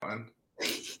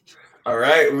All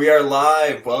right, we are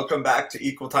live. Welcome back to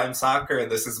Equal Time Soccer.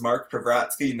 This is Mark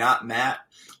Pravratsky, not Matt,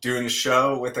 doing a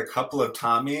show with a couple of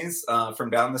Tommies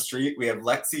from down the street. We have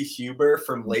Lexi Huber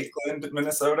from Lakeland,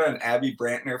 Minnesota, and Abby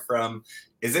Brantner from,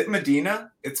 is it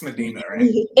Medina? It's Medina, right?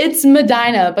 It's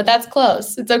Medina, but that's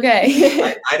close. It's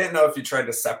okay. I didn't know if you tried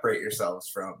to separate yourselves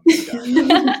from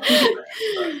Medina.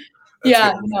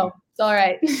 Yeah, no, it's all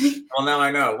right. Well, now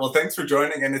I know. Well, thanks for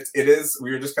joining. And it is,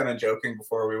 we were just kind of joking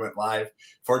before we went live.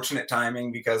 Fortunate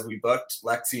timing because we booked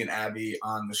Lexi and Abby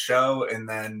on the show. And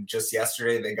then just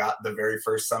yesterday, they got the very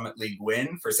first Summit League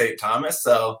win for St. Thomas.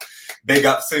 So big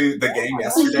up to the game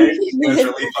yesterday. It was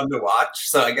really fun to watch.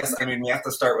 So I guess, we have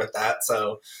to start with that.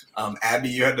 So Abby,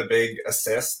 you had the big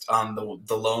assist on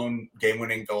the lone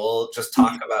game-winning goal. Just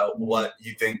talk about what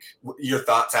you think, your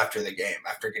thoughts after the game,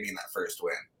 after getting that first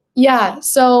win. Yeah,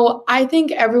 so I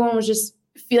think everyone was just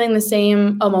feeling the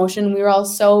same emotion. We were all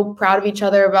so proud of each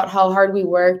other about how hard we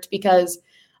worked because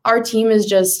our team is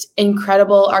just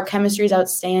incredible. Our chemistry is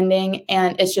outstanding,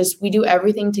 and it's just we do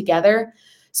everything together.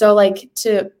 So,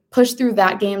 to push through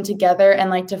that game together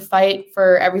and, to fight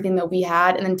for everything that we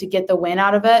had and then to get the win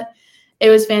out of it, it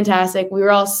was fantastic. We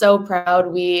were all so proud.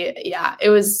 It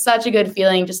was such a good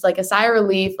feeling, just like a sigh of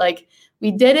relief.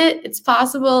 We did it. It's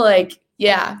possible.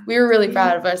 We were really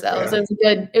proud of ourselves.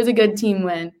 Yeah. It was a good team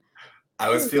win. I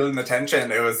was feeling the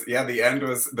tension. It was, the end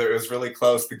was really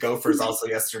close. The Gophers also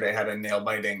yesterday had a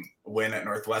nail-biting win at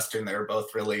Northwestern. They were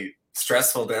both really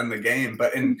stressful to end the game,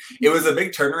 but it was a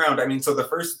big turnaround. So the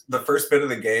first bit of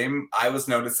the game, I was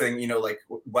noticing,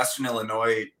 Western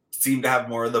Illinois seemed to have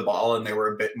more of the ball and they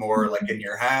were a bit more in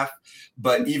your half,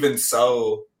 but even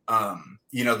so,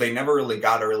 they never really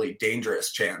got a really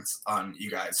dangerous chance on you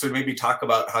guys. So maybe talk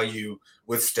about how you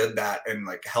withstood that and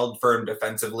held firm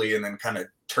defensively and then kind of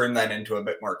turn that into a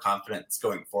bit more confidence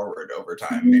going forward over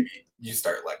time. Mm-hmm. Maybe you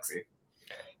start, Lexi.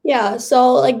 Yeah.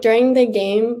 So during the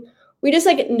game, we just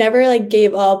never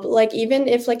gave up. Even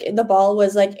if the ball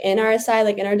was in our side,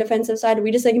 in our defensive side, we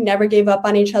just never gave up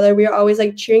on each other. We were always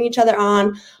cheering each other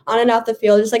on and off the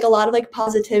field. Just a lot of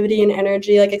positivity and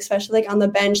energy, especially on the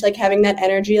bench, having that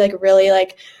energy really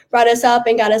brought us up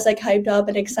and got us hyped up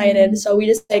and excited. Mm-hmm. So we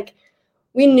just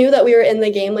we knew that we were in the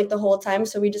game the whole time,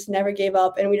 so we just never gave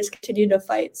up and we just continued to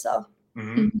fight. So.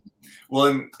 Mm-hmm. Well,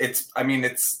 and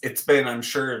it's been, I'm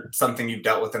sure, something you've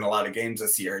dealt with in a lot of games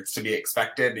this year. It's to be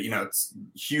expected. It's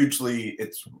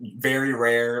very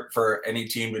rare for any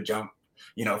team to jump,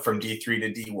 from D3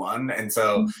 to D1. And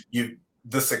so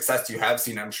the success you have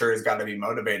seen, I'm sure, has got to be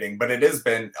motivating. But it has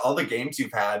been all the games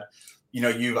you've had.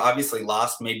 You've obviously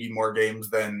lost maybe more games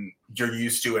than you're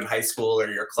used to in high school or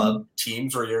your club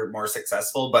teams where you're more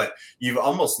successful, but you've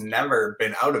almost never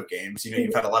been out of games.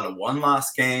 You've had a lot of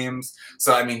one-loss games.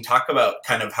 So, talk about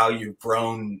kind of how you've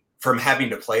grown from having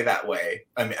to play that way,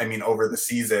 over the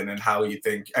season and how you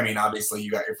think, obviously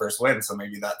you got your first win, so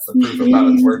maybe that's the proof of how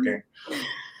it's working.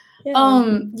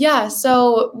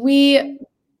 So we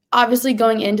obviously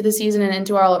going into the season and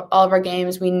into all of our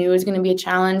games, we knew it was going to be a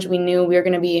challenge. We knew we were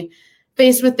going to be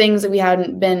faced with things that we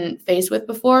hadn't been faced with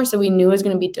before. So we knew it was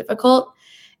going to be difficult.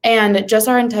 And just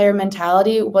our entire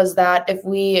mentality was that if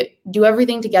we do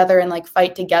everything together and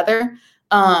fight together,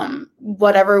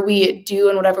 whatever we do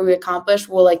and whatever we accomplish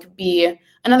will be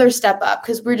another step up,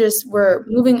 because we're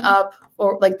moving up,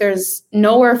 or there's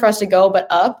nowhere for us to go but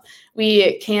up.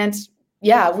 We're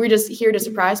just here to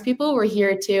surprise people. We're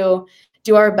here to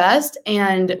do our best.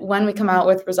 And when we come out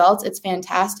with results, it's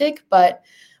fantastic. But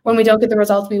when we don't get the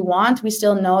results we want, we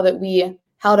still know that we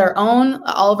held our own.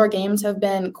 All of our games have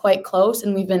been quite close,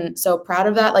 and we've been so proud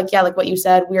of that. Like what you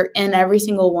said, we're in every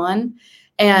single one,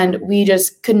 and we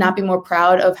just could not be more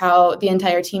proud of how the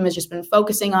entire team has just been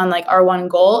focusing on our one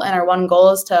goal, and our one goal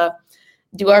is to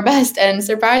do our best and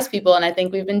surprise people, and I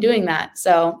think we've been doing that.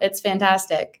 So it's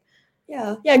fantastic.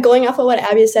 Yeah. Going off of what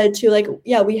Abby said too,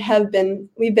 we've been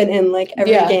in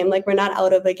every game, we're not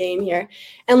out of a game here.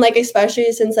 And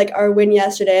especially since our win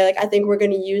yesterday, I think we're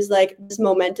going to use this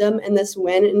momentum and this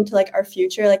win into our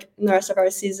future, in the rest of our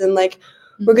season.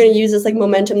 We're going to use this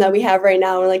momentum that we have right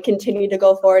now and continue to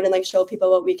go forward and show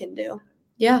people what we can do.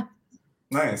 Yeah.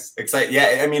 Nice. Exciting. Yeah.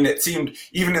 It seemed,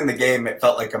 even in the game, it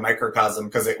felt like a microcosm,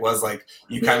 because it was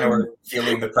you kind of were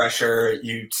feeling the pressure.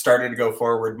 You started to go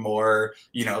forward more,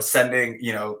 sending,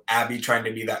 Abby trying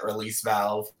to be that release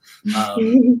valve,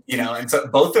 and so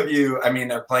both of you,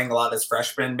 are playing a lot as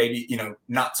freshmen, maybe,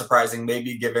 not surprising,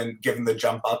 maybe given the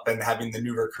jump up and having the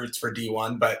new recruits for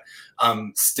D1, but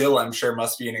still, I'm sure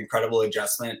must be an incredible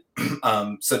adjustment.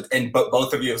 But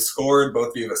both of you have scored,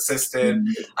 both of you have assisted.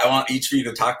 I want each of you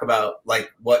to talk about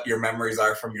like what your memories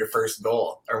are from your first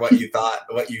goal, or what you thought,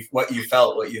 what you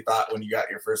felt, what you thought when you got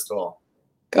your first goal.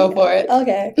 Go for it.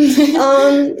 Okay.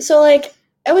 So like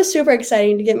it was super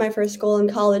exciting to get my first goal in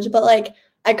college, but like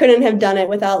I couldn't have done it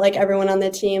without like everyone on the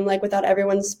team, like without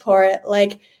everyone's support.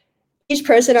 Like each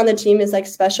person on the team is like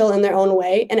special in their own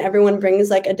way, and everyone brings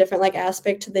like a different like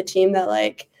aspect to the team that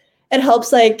like it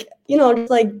helps like, you know, just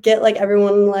like get like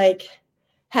everyone like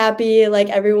happy, like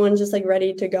everyone's just like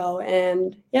ready to go.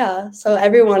 And yeah, so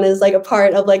everyone is like a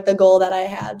part of like the goal that I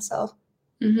had. So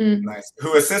Nice.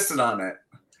 Who assisted on it?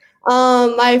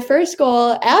 my first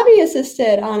goal, Abby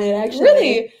assisted on it actually.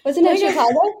 Really? Wasn't it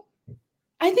Chicago?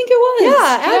 I think it was.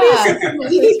 Yeah, Abby assisted my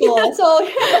first goal. So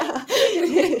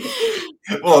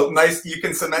yeah. Well, nice. You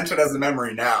can cement it as a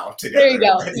memory now together. There you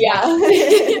go. Yeah.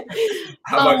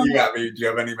 How about you, Abby? Do you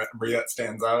have any memory that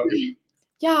stands out?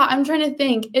 Yeah, I'm trying to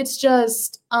think. It's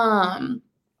just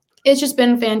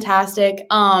been fantastic.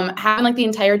 Having like the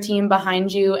entire team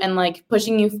behind you and like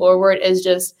pushing you forward is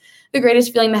just the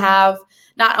greatest feeling to have,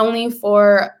 not only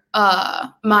for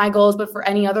my goals, but for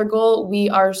any other goal. We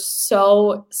are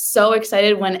so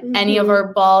excited when any of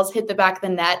our balls hit the back of the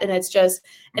net, and it's just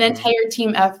an entire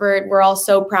team effort. We're all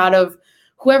so proud of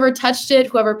whoever touched it,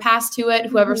 whoever passed to it,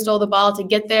 whoever stole the ball to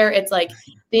get there. It's like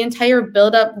the entire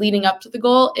buildup leading up to the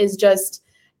goal is just,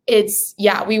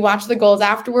 we watch the goals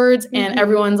afterwards and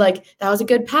everyone's like, that was a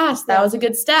good pass. That was a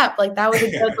good step. Like that was a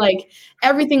good, like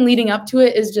everything leading up to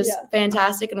it is just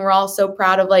fantastic. And we're all so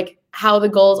proud of like how the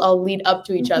goals all lead up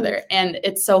to each other. And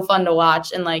it's so fun to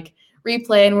watch and like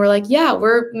replay. And we're like, yeah,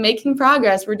 we're making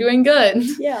progress. We're doing good.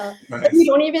 Yeah. Nice. Like, we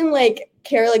don't even like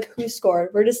care like who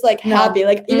scored. We're just like happy.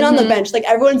 Like even on the bench, like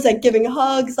everyone's like giving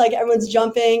hugs, like everyone's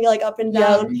jumping like up and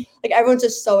down. Like everyone's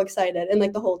just so excited, and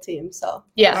like the whole team. So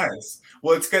yeah. Nice.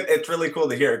 Well, it's good. It's really cool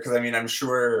to hear, because I mean, I'm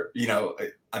sure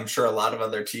a lot of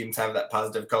other teams have that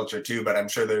positive culture too, but I'm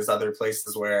sure there's other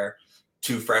places where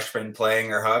two freshmen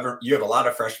playing, or however, you have a lot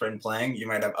of freshmen playing, you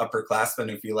might have upperclassmen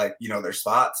who feel like, their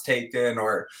spot's taken,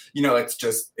 or,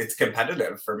 it's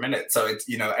competitive for minutes. So it's,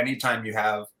 anytime you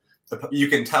have, you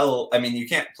can tell, I mean, you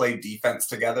can't play defense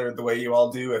together the way you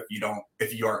all do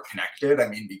if you aren't connected. I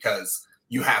mean, because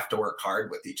you have to work hard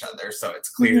with each other. So it's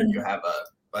clear you have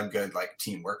a good like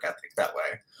teamwork ethic that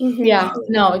way. Yeah,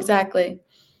 no, exactly.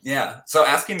 Yeah. So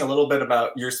asking a little bit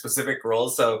about your specific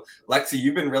roles. So Lexi,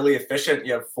 you've been really efficient.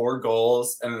 You have 4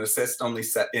 goals and an assist only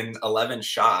set in 11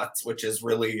 shots, which is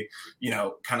really,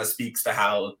 kind of speaks to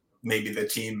how maybe the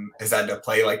team has had to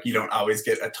play. Like you don't always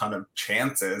get a ton of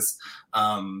chances.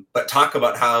 But talk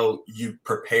about how you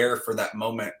prepare for that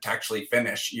moment to actually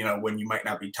finish, when you might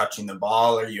not be touching the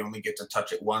ball, or you only get to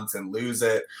touch it once and lose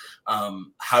it.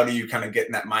 How do you kind of get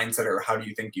in that mindset, or how do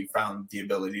you think you found the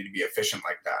ability to be efficient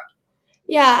like that?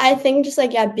 Yeah, I think just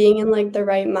like, being in like the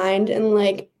right mind, and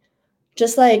like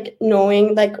just like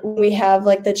knowing like we have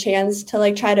like the chance to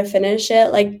like try to finish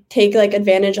it, like take like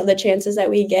advantage of the chances that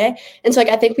we get. And so like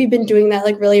I think we've been doing that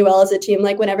like really well as a team.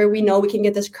 Like whenever we know we can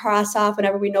get this cross off,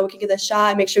 whenever we know we can get the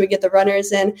shot, make sure we get the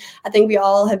runners in. I think we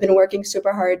all have been working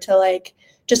super hard to like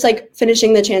just like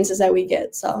finishing the chances that we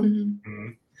get. So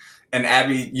And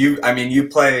Abby, you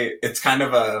play, it's kind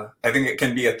of I think it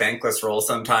can be a thankless role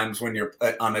sometimes when you're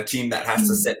on a team that has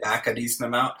to sit back a decent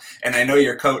amount. And I know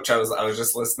your coach, I was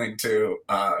just listening to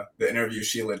the interview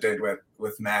Sheila did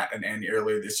with Matt and Andy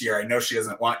earlier this year. I know she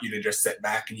doesn't want you to just sit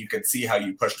back, and you could see how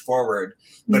you pushed forward,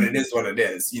 but it is what it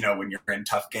is, when you're in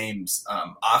tough games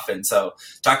often. So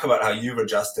talk about how you've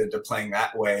adjusted to playing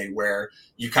that way, where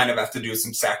you kind of have to do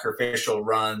some sacrificial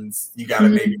runs. You got to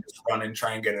maybe just run and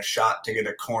try and get a shot to get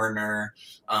a corner.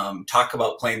 Talk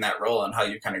about playing that role and how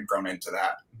you've kind of grown into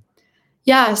that.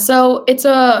 Yeah, so it's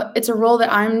a role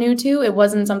that I'm new to. It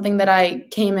wasn't something that I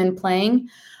came in playing.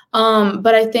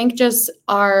 But I think just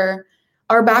our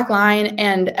back line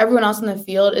and everyone else in the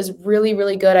field is really,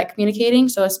 really good at communicating.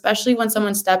 So especially when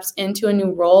someone steps into a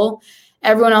new role,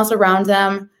 everyone else around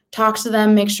them talks to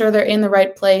them, make sure they're in the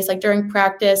right place. Like during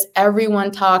practice,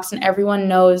 everyone talks and everyone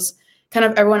knows kind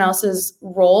of everyone else's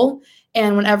role.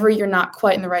 And whenever you're not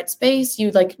quite in the right space,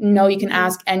 you like know you can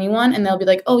ask anyone and they'll be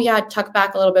like, oh yeah, tuck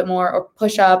back a little bit more or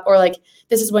push up, or like,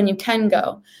 this is when you can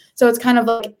go. So it's kind of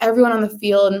like everyone on the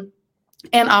field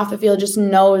and off the field just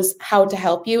knows how to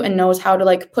help you and knows how to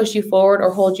like push you forward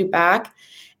or hold you back.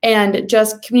 And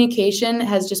just communication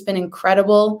has just been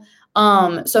incredible.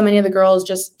 So many of the girls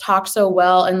just talk so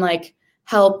well and like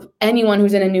help anyone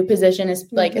who's in a new position, is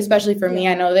like, especially for me,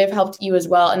 I know they've helped you as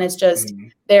well. And it's just,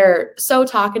 they're so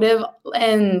talkative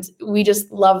and we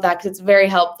just love that because it's very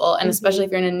helpful. And especially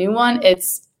if you're in a new one,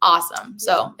 it's awesome.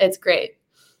 So it's great.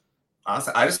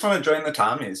 Awesome. I just want to join the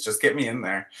Tommies. Just get me in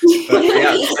there. But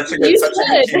yeah, such a good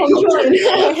team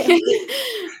culture.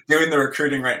 Doing the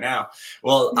recruiting right now.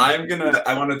 Well, I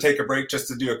want to take a break just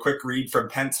to do a quick read from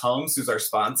Pence Homes, who's our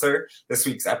sponsor. This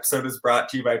week's episode is brought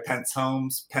to you by Pence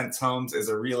Homes. Pence Homes is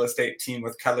a real estate team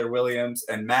with Keller Williams,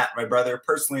 and Matt, my brother,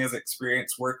 personally has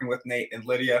experience working with Nate and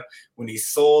Lydia when he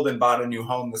sold and bought a new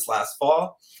home this last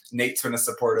fall. Nate's been a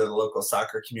supporter of the local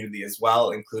soccer community as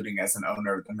well, including as an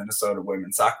owner of the Minnesota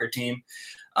women's soccer team,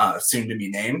 soon to be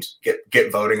named.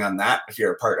 Get voting on that if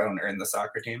you're a part owner in the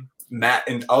soccer team. Matt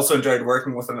also enjoyed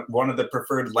working with one of the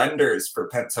preferred lenders for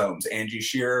Pence Homes, Angie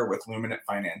Shearer with Luminant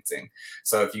Financing.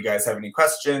 So if you guys have any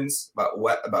questions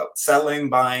about selling,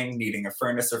 buying, needing a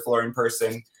furnace or flooring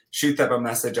person, shoot them a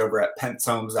message over at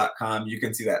pencehomes.com. You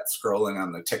can see that scrolling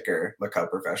on the ticker. Look how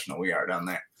professional we are down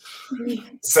there.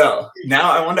 So now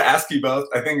I wanted to ask you both.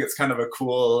 I think it's kind of a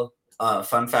cool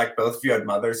fun fact. Both of you had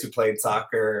mothers who played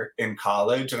soccer in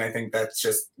college, and I think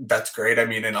that's great. I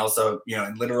mean, and also,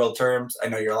 in literal terms, I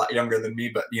know you're a lot younger than me,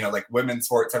 but like women's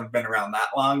sports haven't been around that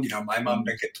long. My mom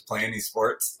didn't get to play any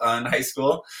sports in high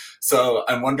school, so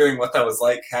I'm wondering what that was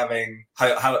like, having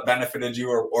how it benefited you,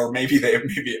 or maybe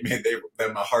it made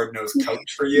them a hard-nosed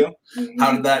coach for you.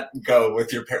 How did that go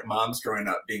with your moms growing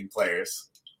up being players?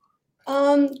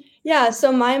 Yeah,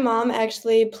 so my mom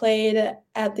actually played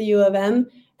at the U of M.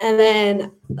 And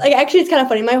then, actually, it's kind of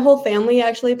funny. My whole family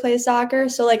actually plays soccer.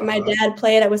 So, my dad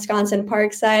played at Wisconsin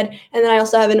Parkside. And then I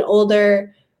also have an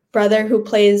older brother who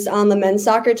plays on the men's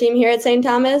soccer team here at St.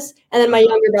 Thomas. And then my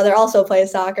younger brother also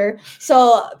plays soccer.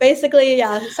 So, basically,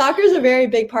 yeah, soccer is a very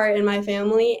big part in my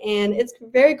family. And it's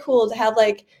very cool to have,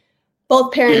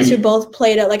 both parents who both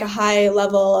played at, a high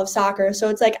level of soccer. So,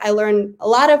 it's I learned a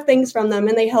lot of things from them,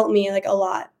 and they helped me, a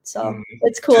lot. So,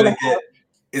 it's cool to have.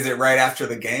 Is it right after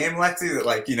the game, Lexi? Is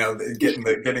it getting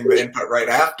the input right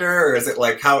after, or is it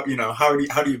how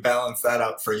do you balance that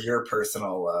out for your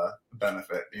personal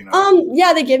benefit?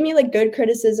 Yeah, they give me good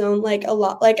criticism, a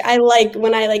lot. I like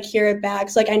when I hear it back,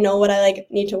 so I know what I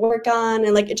need to work on,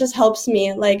 and it just helps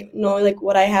me know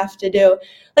what I have to do.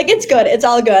 It's good. It's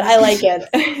all good. I like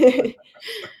it.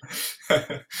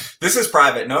 This is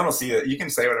private. No one will see it. You can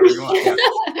say whatever you want. Yeah.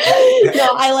 No,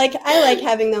 I like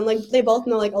having them. They both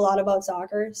know a lot about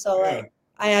soccer, so Yeah.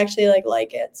 I actually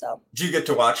like it. So do you get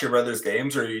to watch your brother's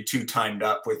games, or are you too timed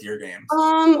up with your games?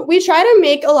 We try to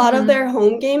make a lot of their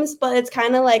home games, but it's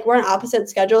kind of we're on opposite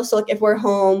schedules. So if we're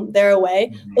home, they're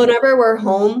away. Whenever we're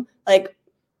home,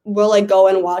 we'll go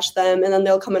and watch them, and then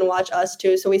they'll come and watch us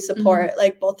too. So we support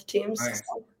both teams. Nice.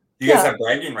 So. You guys have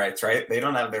bragging rights, right? They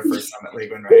don't have their first Summit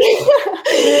League win, right?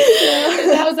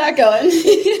 How's that going?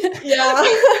 Yeah.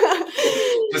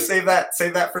 Just save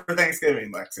that for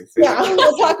Thanksgiving, Lexi.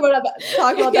 We'll talk about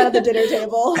that at the dinner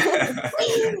table.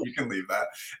 You can leave that.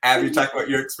 Abby, talk about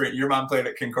your experience. Your mom played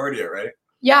at Concordia, right?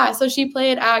 Yeah, so she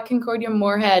played at Concordia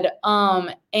Moorhead,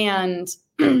 and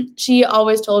she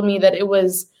always told me that it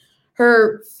was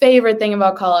her favorite thing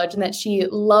about college and that she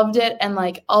loved it, and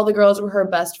all the girls were her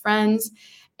best friends.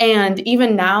 And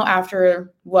even now,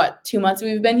 after 2 months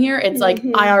we've been here, it's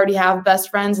I already have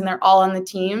best friends and they're all on the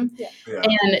team. Yeah.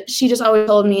 And she just always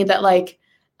told me that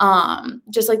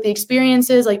just the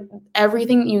experiences,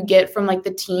 everything you get from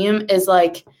the team is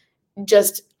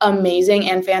just amazing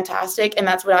and fantastic. And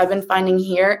that's what I've been finding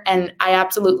here. And I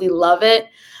absolutely love it.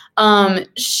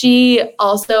 She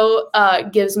also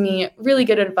gives me really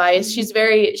good advice. She's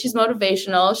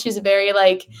motivational. She's very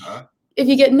if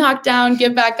you get knocked down,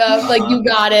 get back up, you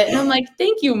got it. And I'm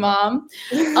thank you, Mom.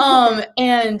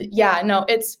 And yeah, no,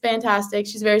 it's fantastic.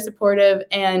 She's very supportive,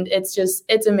 and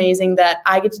it's amazing that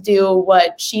I get to do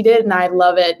what she did, and I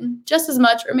love it just as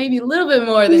much, or maybe a little bit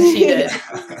more than she did.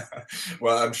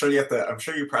 Well, I'm sure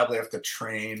you probably have to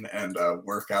train and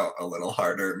work out a little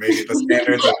harder. Maybe the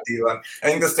standards of D1. I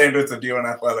think the standards of D1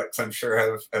 athletics, I'm sure,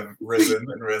 have risen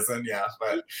and risen. Yeah,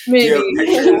 but maybe.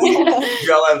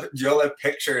 Do y'all have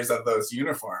pictures of those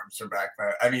uniforms from back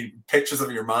then? I mean, pictures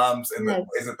of your moms in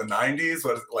is it the 90s?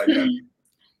 What is it like?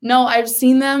 No, I've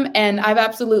seen them, and I've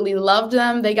absolutely loved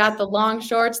them. They got the long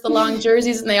shorts, the long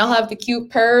jerseys, and they all have the cute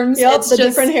perms. Yep, it's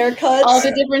different haircuts. All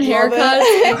the different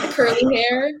haircuts and the curly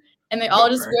hair. And they all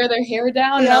just wear their hair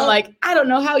down. Yep. And I'm I don't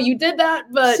know how you did that,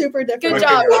 but super different. Good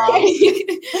job, Mom.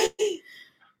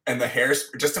 And the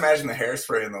just imagine the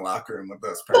hairspray in the locker room with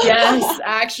those perms. Yes,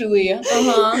 actually.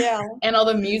 Yeah. And all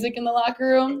the music in the locker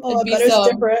room. Oh,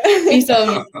 different.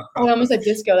 I almost said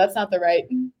disco. That's not right.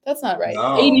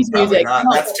 No, 80s music. Not.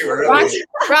 That's too early.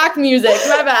 Rock music.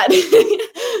 My bad.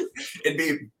 It'd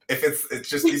be it's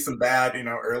just be some bad,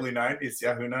 early 90s.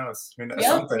 Yeah, who knows? Yep,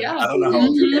 something. yeah. I don't know how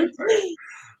old you guys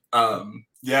are.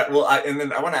 Yeah, well, and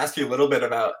then I want to ask you a little bit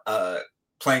about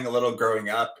playing a little growing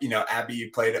up. You know, Abby,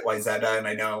 you played at Wayzata, and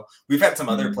I know we've had some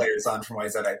other players on from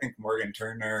Wayzata. I think Morgan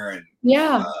Turner and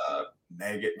Yeah.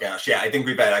 Megan. Gosh, yeah, I think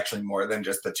we've had actually more than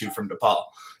just the two from DePaul.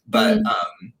 But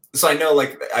so I know,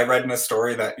 like, I read in a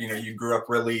story that you grew up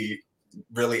really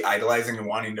idolizing and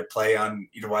wanting to play on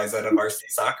Wayzata varsity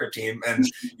soccer team, and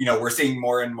we're seeing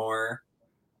more and more.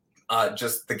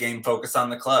 Just the game focus on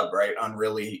the club, right? On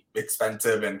really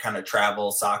expensive and kind of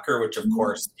travel soccer, which of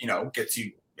course, gets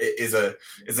you is a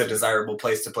desirable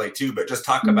place to play too. But just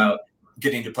talk about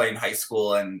getting to play in high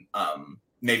school and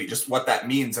maybe just what that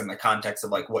means in the context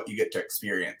of like what you get to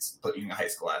experience being a high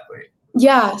school athlete.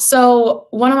 Yeah. So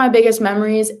one of my biggest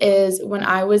memories is when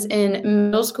I was in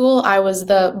middle school, I was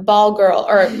the ball girl,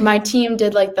 or my team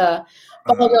did like the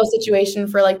ball girl situation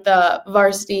for like the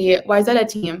varsity Wayzata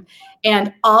team.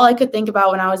 And all I could think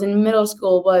about when I was in middle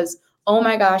school was, oh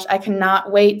my gosh, I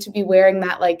cannot wait to be wearing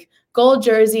that like gold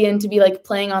jersey and to be like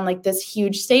playing on like this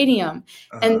huge stadium.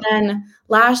 And then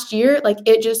last year, like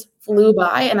it just flew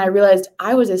by and I realized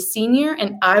I was a senior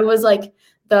and I was like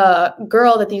the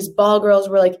girl that these ball girls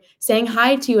were like saying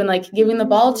hi to and like giving the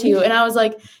ball to. And I was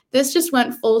like, this just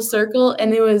went full circle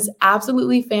and it was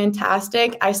absolutely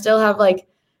fantastic. I still have like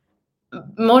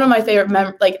one of my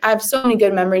favorite like I have so many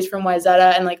good memories from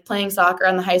Wayzata and like playing soccer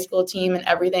on the high school team and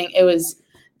everything. It was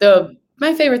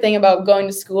my favorite thing about going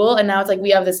to school. And now it's like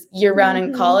we have this year round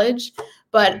in college.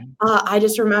 But I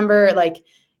just remember like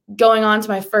going on to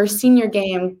my first senior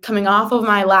game, coming off of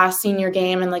my last senior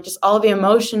game and like just all the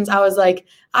emotions. I was like,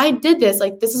 I did this,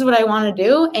 like this is what I want to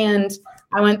do. And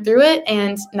I went through it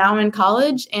and now I'm in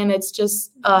college and it's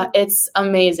just, it's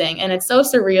amazing. And it's so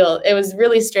surreal. It was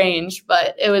really strange,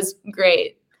 but it was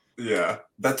great. Yeah,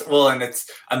 and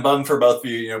I'm bummed for both of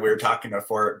you. We were talking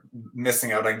before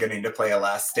missing out on getting to play a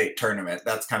last state tournament.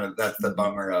 That's the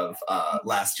bummer of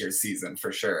last year's season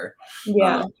for sure.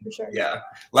 Yeah, for sure. Yeah.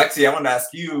 Lexi, I want to ask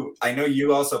you, I know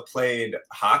you also played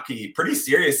hockey pretty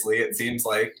seriously, it seems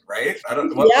like, right?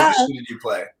 What position did you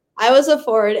play? I was a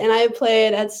forward and I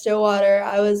played at Stillwater.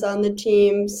 I was on the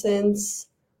team since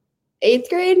 8th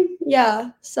grade.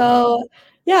 Yeah. So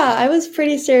yeah, I was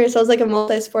pretty serious. I was like a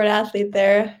multi-sport athlete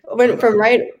there. I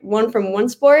went from one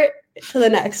sport to the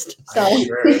next. So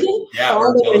yeah,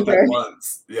 or both at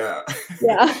once. Yeah.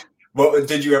 Yeah. What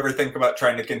did you ever think about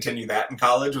trying to continue that in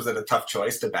college? Was it a tough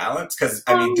choice to balance? Because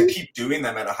I mean, to keep doing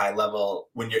them at a high level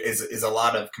when is a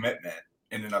lot of commitment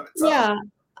in and of itself. Yeah.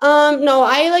 No,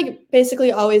 I like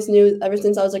basically always knew ever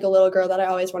since I was like a little girl that I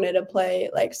always wanted to play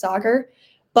like soccer.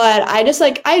 But I just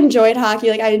like I enjoyed hockey,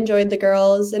 like I enjoyed the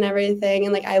girls and everything,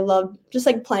 and like I loved just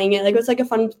like playing it. Like it was like a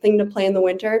fun thing to play in the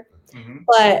winter.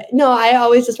 But no, I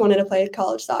always just wanted to play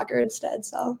college soccer instead.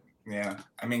 So yeah,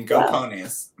 I mean, go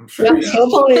Ponies! I'm sure. Yeah, go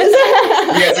Ponies!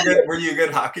 Were you a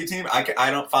good hockey team?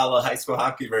 I don't follow high school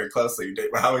hockey very closely.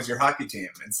 How was your hockey team?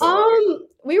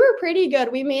 We were pretty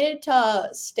good. We made it to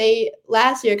state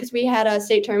last year because we had a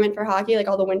state tournament for hockey, like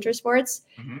all the winter sports,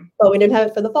 but we didn't have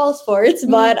it for the fall sports.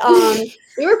 But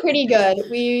we were pretty good.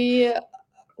 We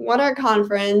won our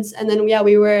conference, and then we had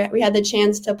the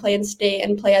chance to play in state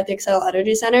and play at the Excel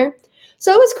Energy Center.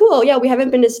 So it was cool. Yeah, we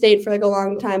haven't been to state for like a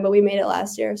long time, but we made it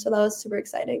last year, so that was super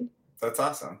exciting. That's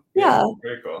awesome. Yeah,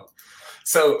 very cool.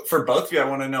 So for both of you, I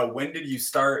want to know, when did you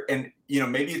start? And,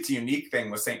 maybe it's a unique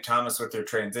thing with St. Thomas with their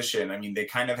transition. I mean, they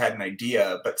kind of had an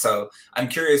idea, but so I'm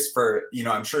curious for,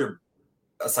 I'm sure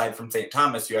aside from St.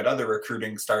 Thomas, you had other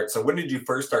recruiting starts. So when did you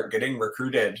first start getting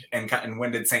recruited and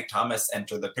when did St. Thomas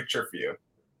enter the picture for you?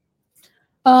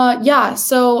 Yeah,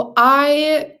 so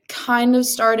I kind of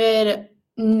started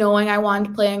knowing I wanted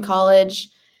to play in college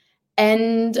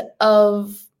end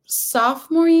of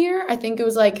sophomore year. I think it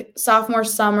was like sophomore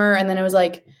summer, and then it was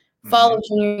like fall of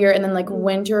junior year, and then like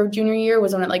winter of junior year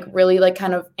was when it like really like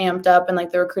kind of amped up and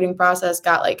like the recruiting process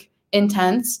got like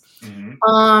intense.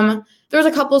 There was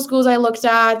a couple of schools I looked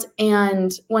at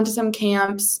and went to some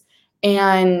camps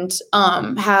and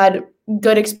had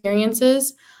good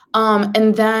experiences.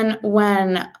 And then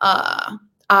when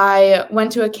I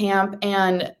went to a camp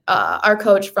and our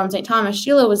coach from St. Thomas,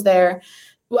 Sheila, was there,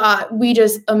 we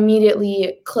just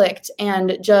immediately clicked,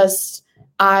 and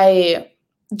I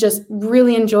just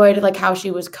really enjoyed like how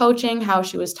she was coaching, how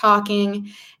she was talking,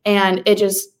 and it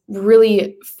just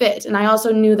really fit. And I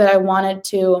also knew that I wanted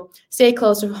to stay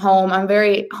close to home. I'm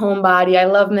very homebody. I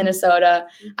love Minnesota.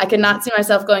 I could not see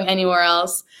myself going anywhere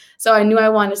else. So I knew I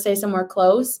wanted to stay somewhere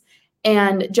close,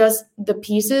 and just the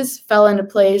pieces fell into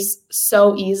place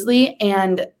so easily.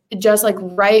 And just like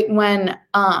right when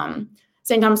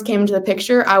St. Thomas came into the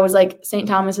picture, I was like, St.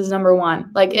 Thomas is number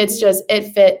one. Like it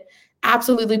fit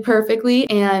absolutely perfectly.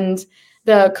 And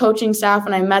the coaching staff,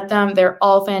 when I met them, they're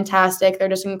all fantastic. They're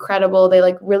just incredible. They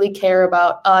like really care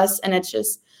about us. And it's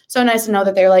just so nice to know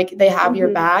that they're like, they have your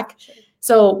back.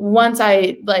 So once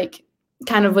I like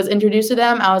kind of was introduced to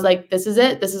them, I was like, this is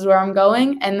it. This is where I'm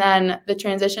going. And then the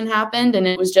transition happened and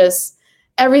it was just,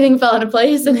 everything fell into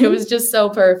place and it was just so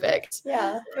perfect.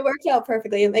 Yeah, it worked out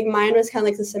perfectly. Like mine was kind of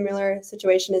like the similar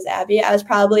situation as Abby. I was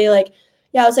probably like,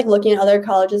 I was like looking at other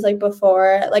colleges like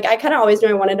before. Like I kind of always knew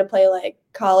I wanted to play like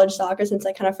college soccer since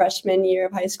like kind of freshman year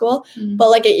of high school. But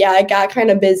like it got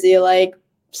kind of busy like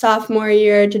sophomore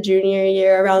year to junior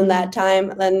year around that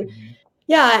time. Then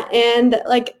and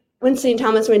like when St.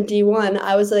 Thomas went D1,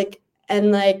 I was like,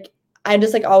 and like I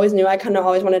just like always knew I kind of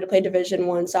always wanted to play Division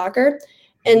I soccer.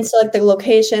 And so like the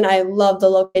location, I love the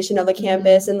location of the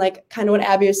campus and like kind of what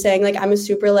Abby was saying, like I'm a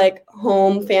super like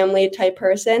home family type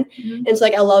person. And so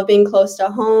like I love being close to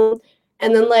home.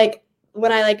 And then like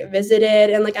when I like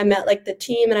visited and like I met like the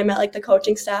team and I met like the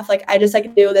coaching staff, like I just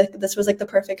like knew that this was like the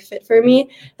perfect fit for me.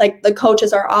 Like the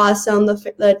coaches are awesome.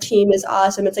 The team is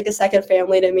awesome. It's like a second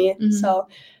family to me. So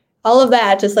all of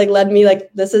that just like led me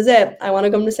like, this is it. I want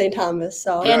to come to St. Thomas.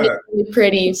 So and it's really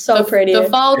pretty. So pretty. The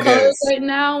fall It colors is. right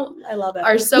now I love it.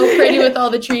 are so pretty with all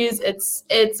the trees.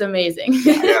 It's amazing.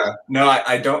 Yeah, no,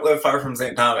 I don't live far from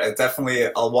St. Thomas. It's definitely,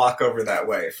 I'll walk over that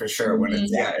way for sure when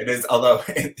it's, it is, although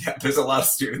there's a lot of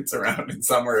students around in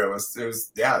summer. It was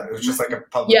just like a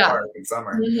public park in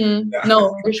summer.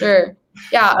 No, for sure.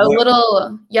 Yeah,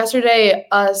 yesterday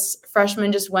us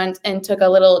freshmen just went and took a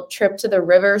little trip to the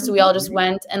river. So we all just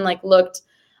went and like looked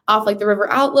off like the river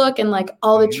outlook and like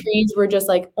all the trees were just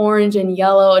like orange and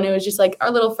yellow and it was just like our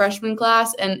little freshman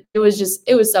class and it was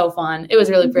so fun. It was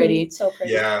really pretty. So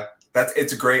pretty. Yeah.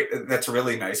 It's great. That's a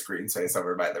really nice green space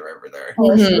over by the river there.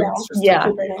 It's just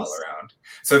all around.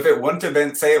 So if it wouldn't have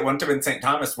been St.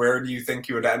 Thomas, where do you think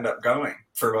you would end up going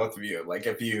for both of you? Like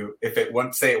if it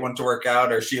wouldn't to work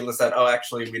out, or Sheila said, "Oh,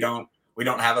 actually, we don't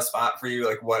have a spot for you."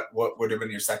 Like what would have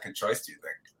been your second choice? Do you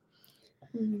think?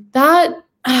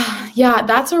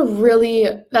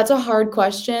 That's a hard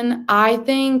question. I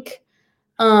think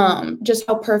just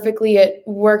how perfectly it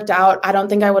worked out. I don't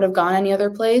think I would have gone any other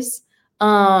place.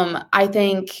 I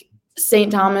think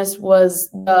St. Thomas was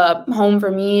the home for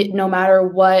me, no matter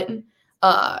what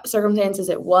circumstances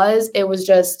it was. It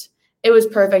was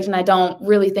perfect, and I don't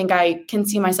really think I can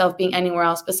see myself being anywhere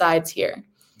else besides here.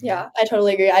 Yeah, I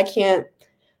totally agree.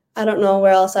 I don't know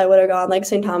where else I would have gone. Like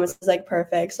St. Thomas is like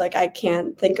perfect. So, like I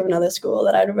can't think of another school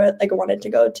that I'd like wanted to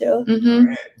go to.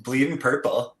 Right. Bleeding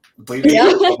purple. Bleeding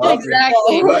purple.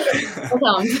 Exactly.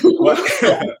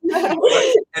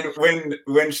 And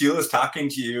when Sheila's talking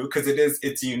to you, because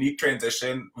it's a unique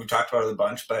transition, we've talked about it a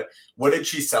bunch, but what did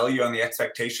she sell you on the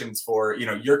expectations for,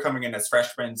 you're coming in as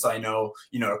freshmen, so I know,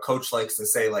 a coach likes to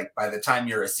say, like, by the time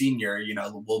you're a senior,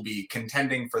 we'll be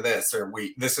contending for this, or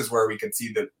this is where we could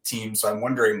see the team. So I'm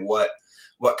wondering what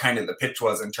kind of the pitch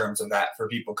was in terms of that for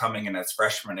people coming in as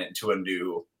freshmen into a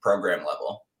new program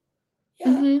level.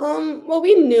 Yeah. Well,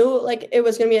 we knew like it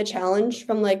was gonna be a challenge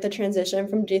from like the transition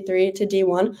from D3 to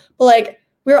D1, but like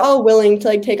we're all willing to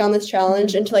like take on this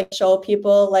challenge and to like show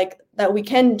people like that we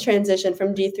can transition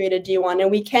from D3 to D1 and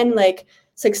we can like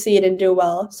succeed and do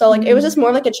well. So like it was just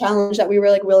more like a challenge that we were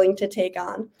like willing to take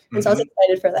on, and so I was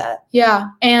excited for that. Yeah,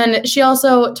 and she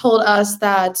also told us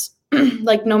that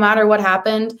like no matter what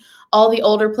happened, all the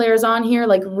older players on here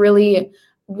like really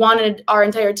wanted our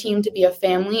entire team to be a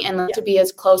family and like to be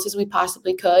as close as we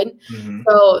possibly could.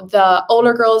 So the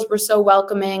older girls were so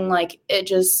welcoming. Like it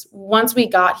just, once we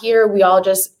got here, we all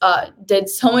just did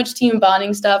so much team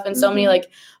bonding stuff and so many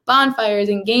like bonfires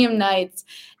and game nights.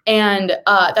 And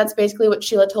that's basically what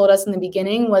Sheila told us in the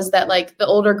beginning, was that like the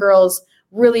older girls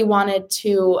really wanted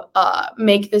to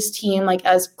make this team like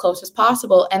as close as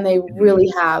possible. And they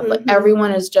really have. Like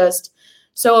everyone is just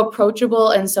so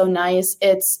approachable and so nice.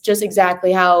 It's just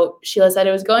exactly how Sheila said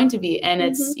it was going to be. And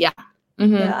it's, Yeah,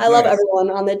 I love everyone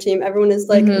on the team. Everyone is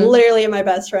like literally my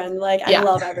best friend. Like I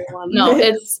love everyone. No,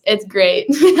 it's great.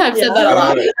 I've said that a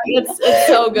lot. It's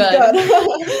so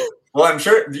good. Well, I'm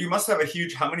sure you must have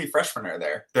how many freshmen are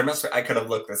there? I could have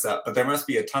looked this up, but there must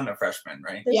be a ton of freshmen,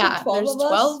 right? There's 12 there's of us.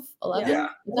 12, 11. Yeah.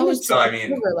 That was 12. So, I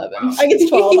mean, 11. wow. I think it's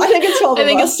 12. I think it's 12. I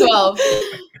think it's 12.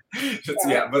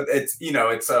 But it's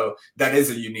it's so that is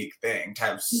a unique thing to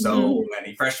have so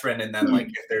many freshmen, and then like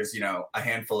if there's a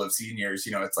handful of seniors,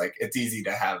 it's like it's easy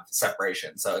to have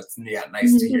separation. So it's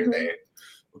nice to hear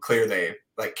they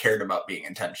like cared about being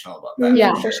intentional about that.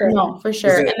 Yeah, for sure. No, for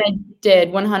sure. And they did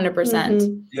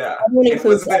 100%. Yeah. Everyone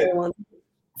includes everyone.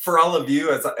 For all of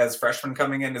you as freshmen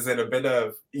coming in, is it a bit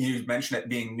of, you mentioned it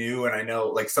being new, and I know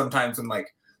like sometimes when like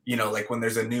you know, like when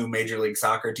there's a new Major League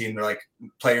Soccer team, they're like,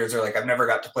 players are like, I've never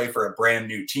got to play for a brand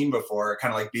new team before,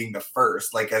 kind of like being the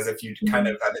first, like as if you kind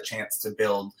of had the chance to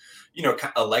build, you know,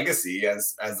 a legacy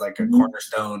as like a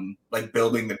cornerstone, like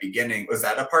building the beginning. Was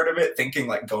that a part of it? Thinking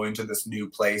like going to this new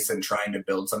place and trying to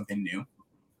build something new?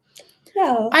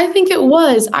 Yeah. I think it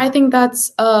was. I think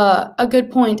that's a good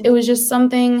point. It was just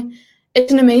something,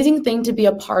 it's an amazing thing to be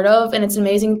a part of, and it's an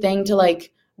amazing thing to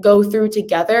like go through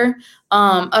together.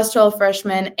 Us 12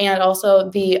 freshmen and also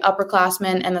the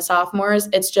upperclassmen and the sophomores,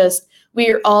 it's just,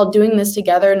 we're all doing this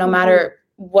together no matter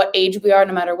what age we are,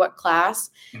 no matter what class.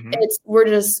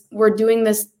 We're doing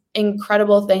this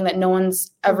incredible thing that no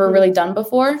one's ever really done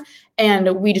before,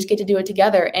 and we just get to do it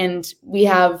together. And we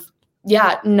have,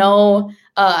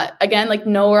 again, like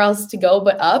nowhere else to go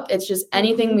but up. It's just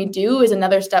anything we do is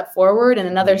another step forward and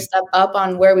another step up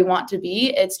on where we want to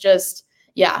be. It's just,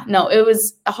 it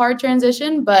was a hard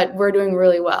transition, but we're doing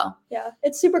really well. Yeah,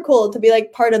 it's super cool to be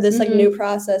like part of this like new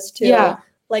process too. Yeah.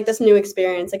 Like this new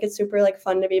experience. Like it's super like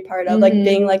fun to be part of, like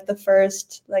being like the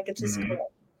first, like it's just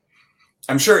cool.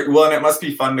 I'm sure. Well, and it must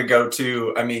be fun to go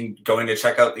to, I mean, going to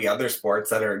check out the other sports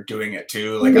that are doing it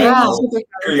too. Like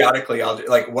periodically I'll do,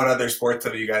 like, what other sports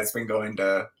have you guys been going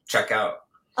to check out?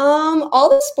 All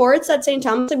the sports at St.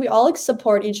 Thomas, like we all like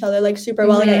support each other like super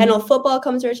well. Like I know football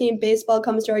comes to our team, baseball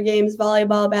comes to our games,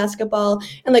 volleyball, basketball,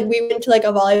 and like we went to like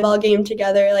a volleyball game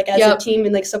together like as a team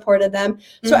and like supported them.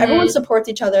 So everyone supports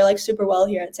each other like super well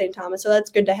here at St. Thomas. So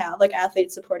that's good to have like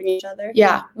athletes supporting each other.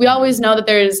 Yeah, we always know that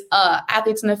there's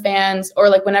athletes in the fans, or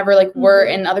like whenever like we're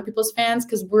in other people's fans,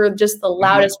 because we're just the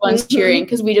loudest ones cheering,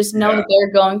 because we just know that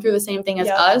they're going through the same thing as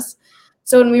us.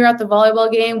 So when we were at the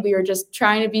volleyball game, we were just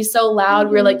trying to be so loud.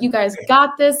 We were like, you guys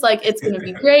got this. Like, it's going to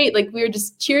be great. Like, we were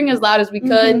just cheering as loud as we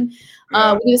could. We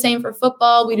do the same for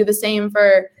football. We do the same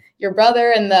for your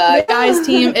brother and the guys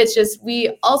team. It's just,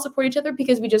 we all support each other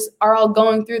because we just are all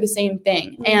going through the same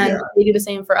thing. And they do the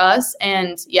same for us.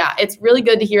 And it's really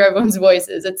good to hear everyone's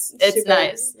voices. It's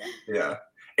nice. Yeah.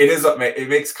 It is. It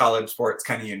makes college sports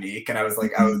kind of unique. And I was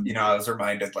like, I was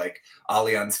reminded like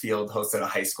Allianz Field hosted a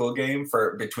high school game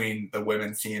between the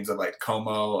women's teams of like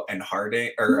Como and Harding,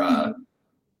 or at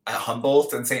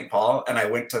Humboldt and St. Paul. And I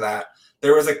went to that.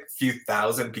 There was a few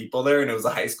thousand people there, and it was a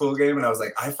high school game. And I was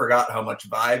like, I forgot how much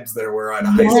vibes there were at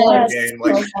a high school game.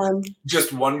 Like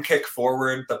just one kick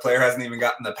forward, the player hasn't even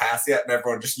gotten the pass yet, and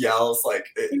everyone just yells. Like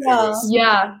it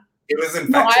was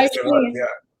infectious.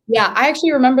 I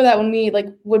actually remember that when we like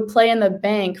would play in the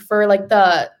bank for like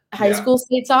the high school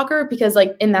state soccer, because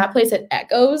like in that place it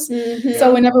echoes.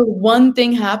 So whenever one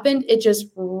thing happened, it just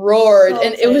roared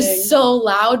and it was so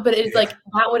loud, but it's like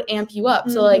that would amp you up.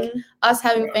 So like us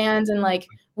having fans, and like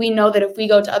we know that if we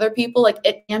go to other people, like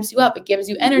it amps you up, it gives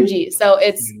you energy. So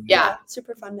it's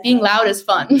super fun. Being loud is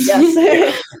fun.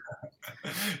 Yes.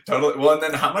 Totally. Well, and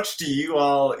then how much do you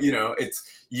all,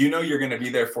 you're going to be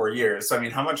there 4 years. So, I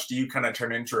mean, how much do you kind of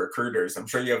turn into recruiters? I'm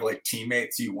sure you have like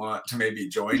teammates you want to maybe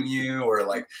join you, or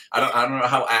like, I don't know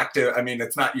how active, I mean,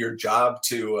 it's not your job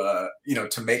to,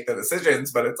 to make the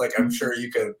decisions, but it's like, I'm sure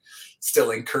you could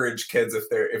still encourage kids if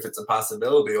it's a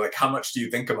possibility. Like, how much do you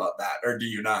think about that? Or do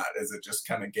you not? Is it just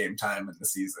kind of game time in the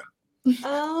season? I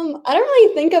don't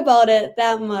really think about it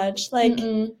that much. Like,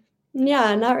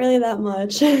 not really that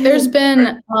much. There's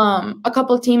been a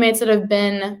couple of teammates that have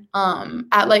been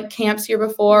at like camps here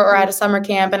before, or at a summer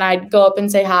camp, and I'd go up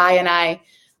and say hi, and I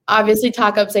obviously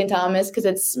talk up St. Thomas because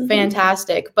it's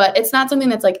fantastic, but it's not something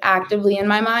that's like actively in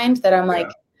my mind that I'm like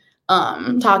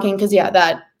talking, because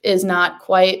that is not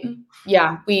quite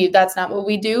that's not what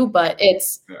we do, but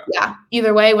it's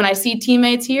either way, when I see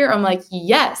teammates here, I'm like,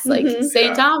 yes, like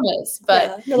St. Thomas.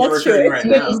 But no, that's true. Right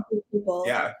now.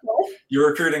 You're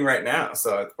recruiting right now,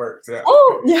 so it works. St.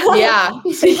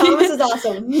 Thomas is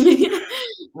awesome.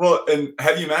 Well, and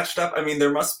have you matched up? I mean,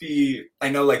 there must be, I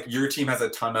know like your team has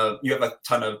you have a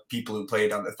ton of people who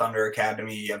played on the Thunder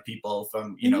Academy. You have people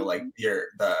from, like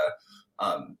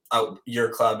your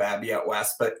club, Abby, out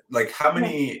west, but like how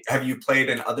many have you played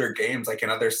in other games, like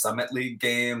in other Summit League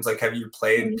games? Like, have you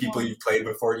played people you've played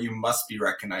before? You must be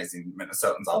recognizing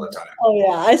Minnesotans all the time. Oh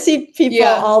yeah, I see people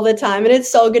all the time, and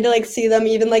it's so good to like see them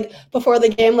even like before the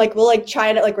game. Like we'll like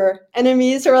try to, like we're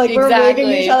enemies, or like we're waving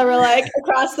each other, we're like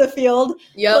across the field.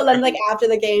 But then like after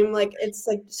the game, like it's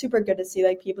like super good to see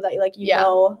like people that you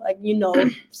know.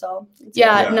 So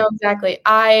no, exactly.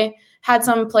 I had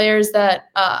some players that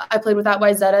I played with at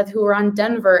Wayzata who were on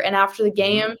Denver, and after the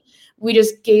game, we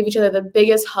just gave each other the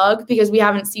biggest hug, because we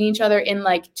haven't seen each other in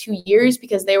like 2 years,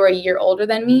 because they were a year older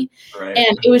than me. Right.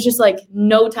 And it was just like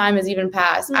no time has even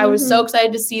passed. I was so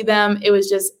excited to see them. It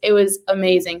was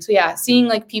amazing. So seeing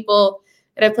like people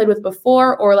that I played with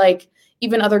before, or like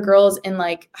even other girls in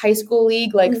like high school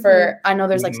league, like I know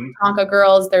there's like some Tonka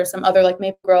girls, there's some other like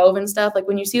Maple Grove and stuff. Like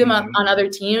when you see them on other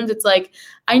teams, it's like,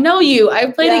 I know you,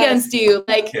 I've played against you.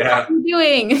 Like, how are you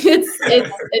doing?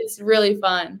 It's really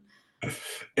fun.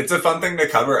 It's a fun thing to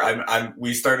cover.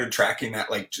 We started tracking that,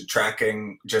 like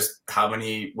tracking just how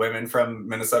many women from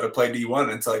Minnesota play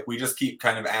D1. And so like, we just keep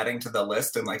kind of adding to the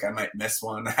list, and like, I might miss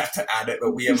one, I have to add it,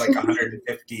 but we have like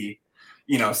 150,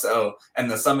 so, and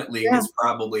the Summit League is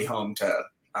probably home to,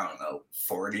 I don't know,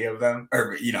 40 of them,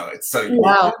 or, it's so,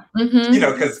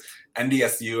 because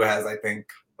NDSU has, I think,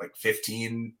 like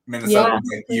 15 Minnesota,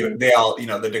 like they all,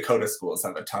 the Dakota schools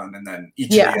have a ton, and then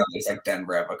each of the others, like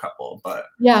Denver, have a couple, but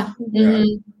that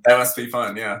must be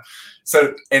fun.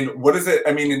 So, and what is it,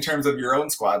 I mean, in terms of your own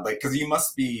squad, like, because you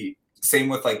must be same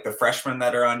with like the freshmen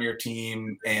that are on your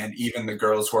team and even the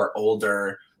girls who are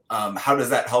older, how does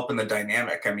that help in the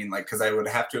dynamic? I mean, like, because I would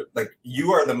have to, like,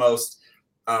 you are the most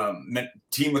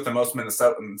team with the most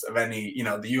Minnesotans of any,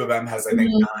 the U of M has, I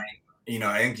think, 9.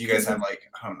 I think you guys have like,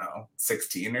 I don't know,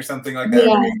 16 or something like that.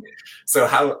 Yeah. So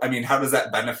how does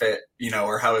that benefit,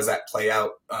 or how does that play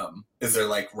out? Is there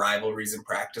like rivalries in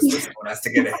practice where someone has to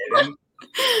get a hit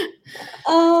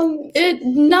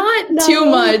in? Not too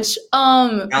much.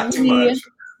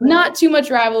 Not too much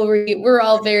rivalry. We're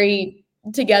all very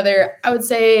together. I would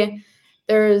say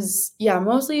there's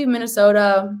mostly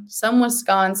Minnesota, some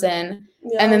Wisconsin,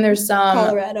 and then there's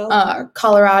some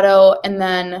Colorado, and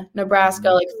then Nebraska,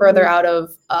 like further out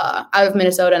of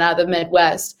Minnesota and out of the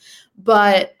Midwest.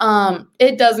 But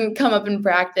it doesn't come up in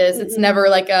practice. It's never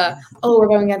like we're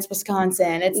going against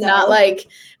Wisconsin. It's not like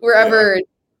we're ever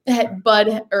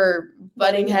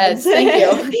butting heads.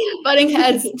 Thank you. Butting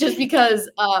heads just because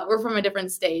we're from a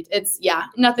different state. It's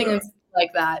nothing is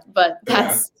like that, but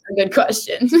that's a good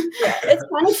question. It's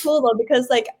kind of cool though, because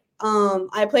like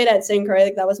I played at St. Croix,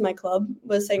 like that was my club,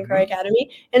 was St. Croix Academy,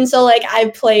 and so like I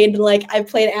played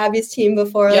Abby's team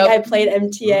before, like I played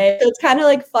MTA, so it's kind of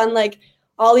like fun, like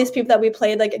all these people that we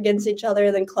played like against each other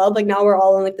in club, like now we're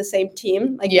all on like the same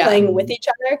team, like playing with each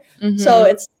other, so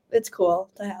it's cool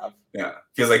to have.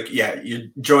 Feels like you're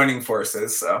joining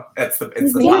forces, so it's the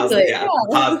positive,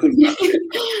 positive.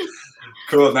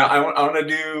 Cool. Now I want to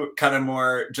do kind of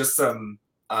more just some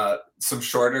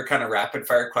shorter kind of rapid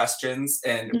fire questions,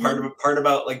 and part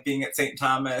about like being at St.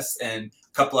 Thomas and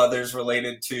a couple others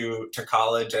related to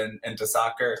college and to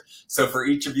soccer. So for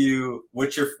each of you,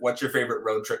 what's your favorite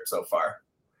road trip so far?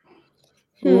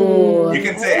 You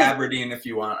can say Aberdeen if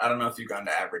you want. I don't know if you've gone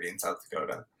to Aberdeen, South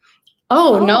Dakota.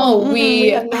 No, we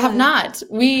have not.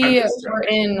 We were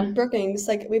in Brookings,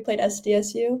 like we played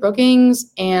SDSU.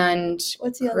 Brookings and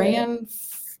what's the other? Grand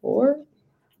Forks?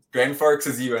 Grand Forks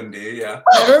is UND, yeah.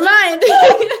 Never mind.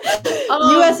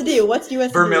 USD, what's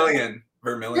USD? Vermilion.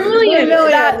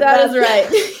 That is right.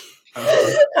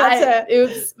 That's it.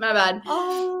 Oops, my bad.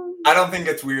 I don't think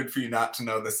it's weird for you not to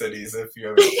know the cities if you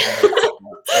ever.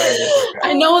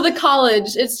 I know the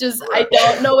college. It's just I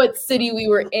don't know what city we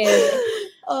were in.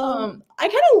 I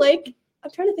kind of like.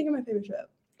 I'm trying to think of my favorite trip.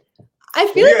 I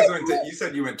feel you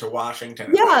said you went to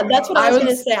Washington. Yeah, that's what I was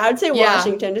gonna say. I would say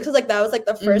Washington, just because like that was like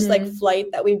the first like flight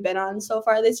that we've been on so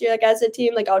far this year, like as a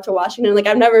team, like out to Washington. Like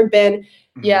I've never been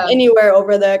anywhere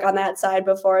over there on that side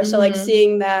before, so like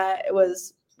seeing that, it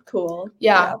was cool.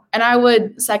 Yeah, and I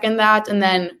would second that, and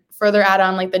then further add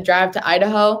on like the drive to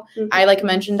Idaho. I like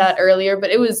mentioned that earlier,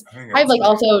 but I've like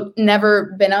also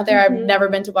never been out there. I've never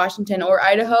been to Washington or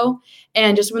Idaho.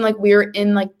 And just when like we were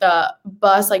in like the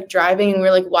bus, like driving, and we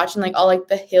were like watching like all like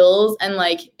the hills, and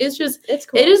like it's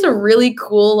cool. It is a really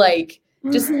cool, like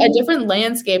just a different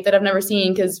landscape that I've never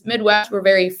seen, because Midwest we're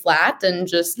very flat and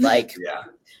just like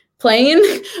plain,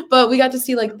 but we got to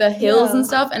see like the hills and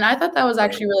stuff. And I thought that was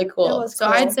actually really cool. So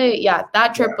cool. I'd say,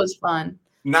 that trip was fun.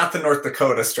 Not the North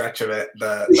Dakota stretch of it,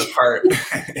 the part.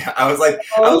 I was like,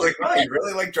 wow, you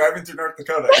really like driving through North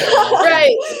Dakota.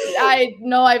 Right.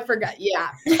 I forgot. Yeah.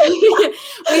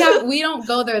 we don't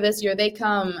go there this year. They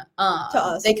come to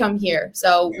us. They come here.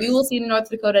 So we will see North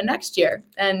Dakota next year.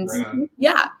 And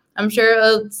I'm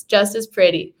sure it's just as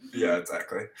pretty. Yeah,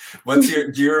 exactly.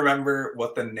 Do you remember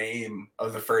what the name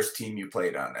of the first team you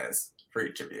played on is for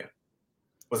each of you?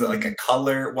 Was it like a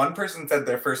color? One person said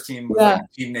their first team was like a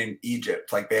team named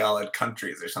Egypt, like they all had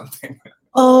countries or something.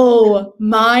 Oh,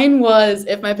 mine was,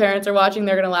 if my parents are watching,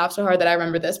 they're going to laugh so hard that I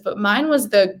remember this, but mine was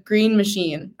the Green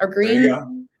Machine, or Green,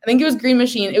 I think it was Green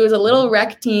Machine. It was a little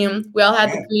rec team. We all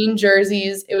had the green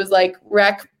jerseys. It was like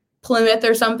rec Plymouth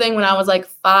or something when I was like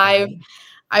 5.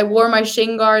 I wore my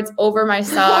shin guards over my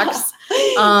socks.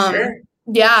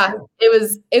 Yeah,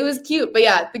 it was cute.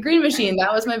 But the Green Machine,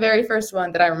 that was my very first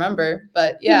one that I remember.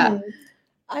 But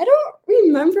I don't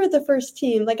remember the first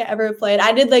team like I ever played.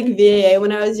 I did like VAA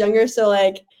when I was younger, so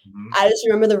like I just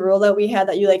remember the rule that we had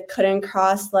that you like couldn't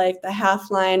cross like the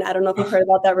half line. I don't know if you've heard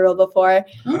about that rule before,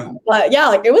 but yeah,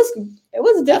 like it was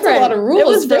different. That's a lot of rules. It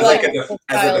was for Like different.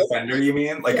 as a defender, you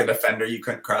mean? Like a defender, you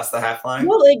couldn't cross the half line?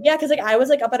 Well, like yeah, because like I was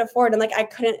like up at a forward and like I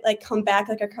couldn't like come back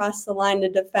like across the line to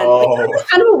defend. Oh. Like, it was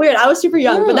kind of weird. I was super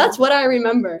young, but that's what I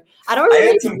remember. I don't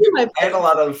remember. I had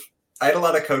a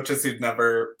lot of coaches who'd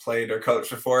never played or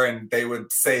coached before, and they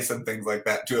would say some things like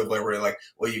that too, where we're like,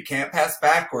 "Well, you can't pass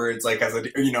backwards," like as a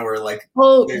or like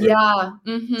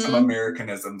some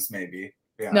Americanisms maybe.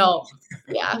 Yeah. No.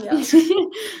 Yeah.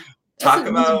 Talk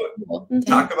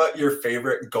about your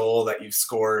favorite goal that you've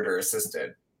scored or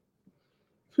assisted.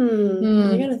 I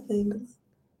gotta think.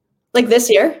 Like this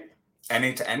year?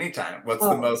 Anytime. What's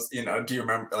the most? Do you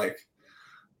remember like?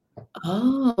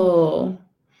 Oh.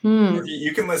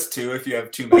 You can list two if you have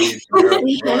too many.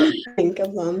 Think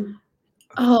of them.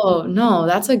 Oh no,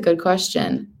 that's a good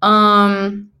question.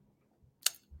 When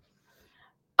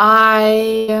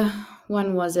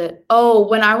was it? Oh,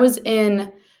 when I was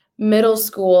in middle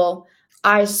school,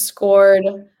 I scored.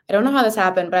 I don't know how this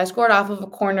happened, but I scored off of a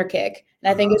corner kick.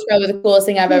 And I think it's probably the coolest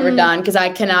thing I've ever done because I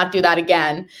cannot do that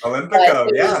again. Olympico,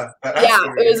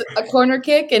 it was a corner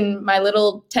kick, and my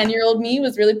little 10-year-old me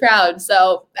was really proud.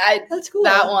 So that's cool.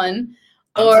 That one.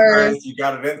 I'm surprised you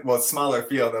got it in. Well, smaller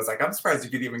field. I was like, I'm surprised you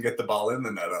could even get the ball in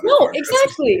the net. No,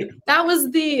 exactly. That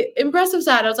was the impressive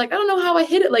side. I was like, I don't know how I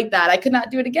hit it like that. I could not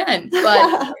do it again. But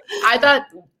I thought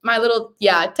my little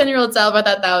 10-year-old self, I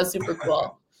thought that was super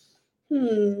cool.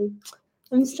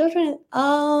 I'm still trying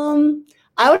to.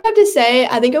 I would have to say,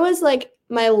 I think it was like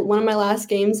one of my last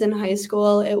games in high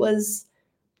school. It was,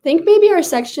 I think maybe our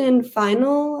section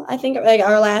final. I think like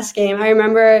our last game. I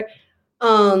remember,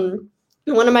 one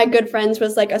of my good friends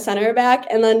was like a center back,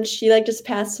 and then she like just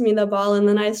passed me the ball, and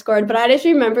then I scored. But I just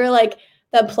remember like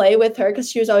that play with her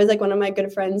because she was always like one of my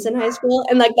good friends in high school,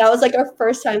 and like that was like our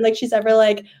first time like she's ever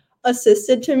like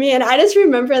assisted to me, and I just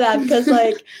remember that because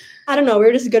like. I don't know. We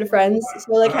were just good friends.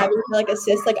 So like having her like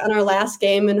assist like on our last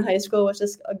game in high school was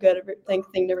just a good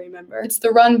thing to remember. It's the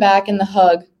run back and the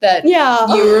hug that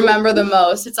you remember the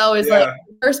most. It's always like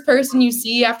the first person you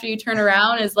see after you turn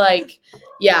around is like,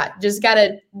 just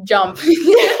gotta jump.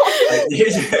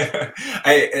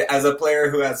 I, as a player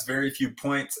who has very few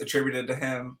points attributed to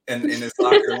him in his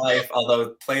soccer life,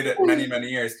 although played it many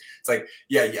years, it's like,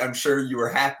 I'm sure you were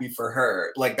happy for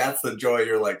her. Like that's the joy.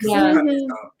 You're like, they don't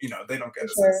get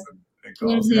assists and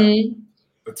goals.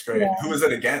 That's great. Who was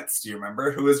it against? Do you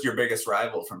remember? Who was your biggest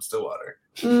rival from Stillwater?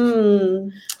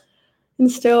 In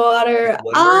Stillwater,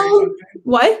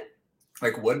 what?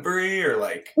 Like Woodbury or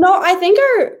like? No, I think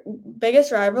our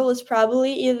biggest rival was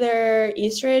probably either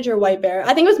Eastridge or White Bear.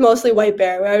 I think it was mostly White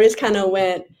Bear, where I just kind of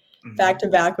went back to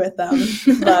back with them.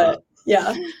 But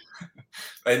yeah.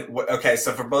 And, okay,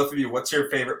 so for both of you, what's your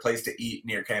favorite place to eat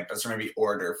near campus, or maybe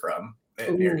order from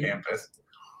near campus?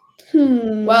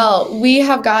 Well, we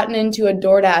have gotten into a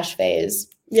DoorDash phase.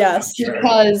 Yes,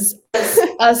 because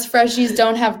us freshies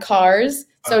don't have cars,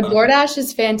 so DoorDash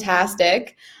is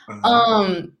fantastic.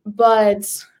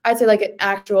 But I'd say like an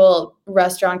actual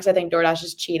restaurant, because I think DoorDash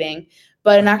is cheating.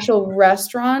 But an actual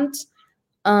restaurant,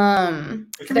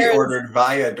 it can be ordered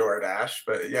via DoorDash,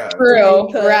 but yeah,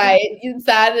 true, right?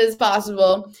 That is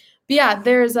possible. But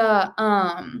there's a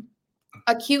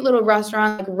cute little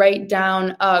restaurant like right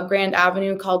down Grand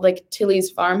Avenue called like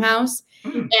Tilly's Farmhouse.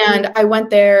 And I went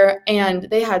there and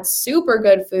they had super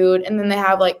good food, and then they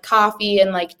have like coffee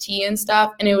and like tea and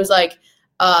stuff, and it was like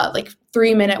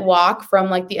 3-minute walk from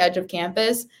like the edge of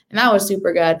campus, and that was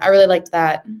super good. I really liked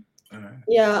that.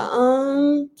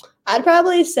 I'd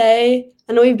probably say,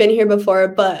 I know we've been here before,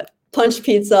 but Punch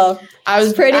Pizza. I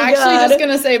was pretty actually good. Just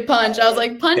gonna say Punch. I was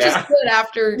like, Punch is good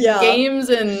after games,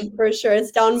 and for sure it's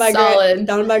down by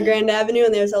Grand Avenue,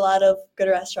 and there's a lot of good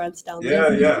restaurants down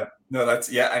there. Yeah. No, that's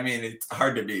I mean, it's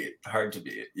hard to beat.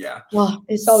 Yeah. Well,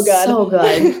 it's so good. So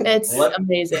good. It's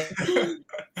amazing.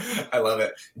 I love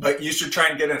it. But you should try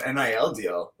and get an NIL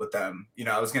deal with them.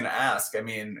 I was going to ask. I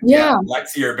mean,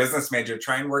 Lexi, you're a business major.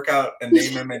 Try and work out a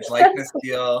name, image, likeness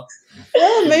deal.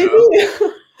 Yeah, maybe.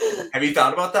 Have you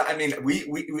thought about that? I mean,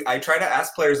 I try to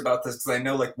ask players about this because I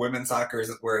know like women's soccer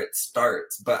isn't where it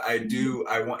starts, but I think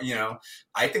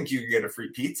you could get a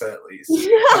free pizza at least.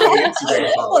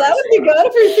 Well, that would be good,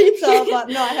 a free pizza, but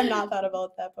no, I have not thought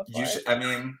about that before. You should,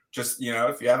 just,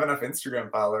 if you have enough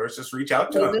Instagram followers, just reach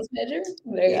out to them.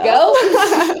 There you go.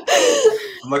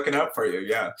 I'm looking out for you,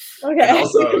 yeah. Okay. And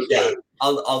also,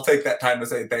 I'll take that time to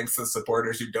say thanks to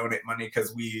supporters who donate money,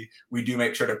 because we do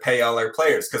make sure to pay all our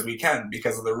players because we can,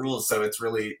 because of the rules. So it's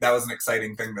really, that was an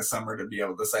exciting thing this summer to be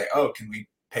able to say, oh, can we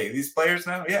pay these players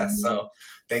now? Yes. So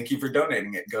thank you for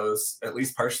donating. It goes at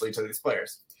least partially to these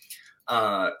players.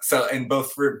 So, and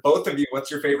for both of you, what's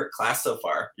your favorite class so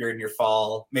far? You're in your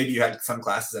fall. Maybe you had some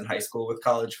classes in high school with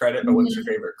college credit, but what's your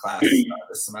favorite class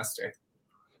this semester?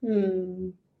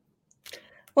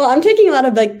 Well, I'm taking a lot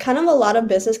of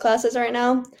business classes right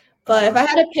now. But if I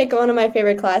had to pick one of my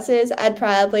favorite classes, I'd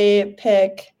probably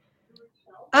pick.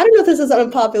 I don't know if this is an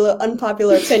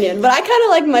unpopular opinion, but I kind of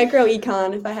like micro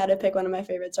econ if I had to pick one of my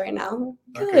favorites right now.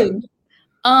 Okay. Good.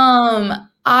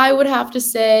 I would have to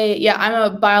say, yeah, I'm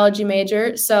a biology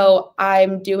major, so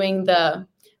I'm doing the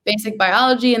basic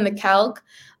biology and the calc.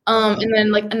 And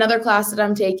then like another class that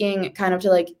I'm taking kind of to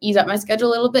like ease up my schedule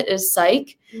a little bit is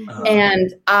psych.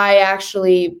 And I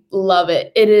actually love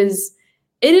it. It is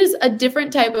a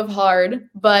different type of hard,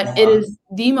 but it is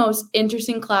the most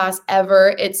interesting class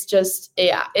ever. It's just,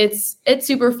 yeah, it's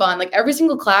super fun. Like every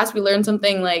single class we learn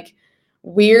something like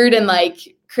weird and like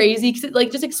crazy, because it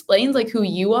like just explains like who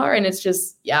you are, and it's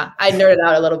just, yeah, I nerded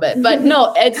out a little bit, but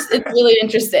no, it's really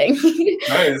interesting.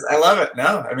 Nice. I love it.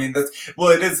 No, I mean,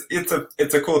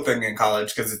 it's a cool thing in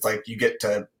college, because it's like you get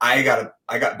to, I got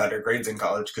better grades in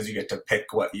college because you get to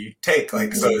pick what you take.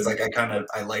 Like, so it's like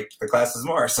I liked the classes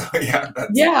more. So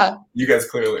yeah, you guys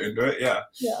clearly into it. Yeah.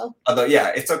 Although,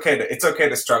 yeah, it's okay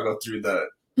to struggle through the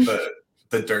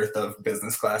dearth of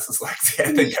business classes, Lexi.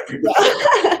 I think everybody.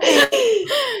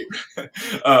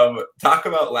 Talk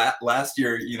about last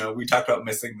year. You know, we talked about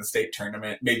missing the state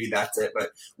tournament. Maybe that's it. But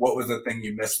what was the thing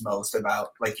you missed most about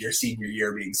like your senior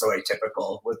year being so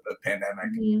atypical with the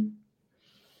pandemic?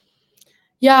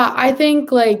 Yeah, I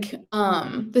think like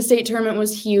the state tournament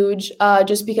was huge,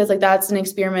 just because like that's an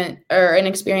experiment or an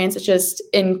experience that's just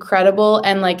incredible,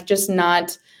 and like just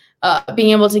not. Being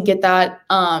able to get that,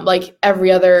 like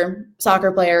every other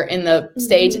soccer player in the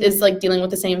state is like dealing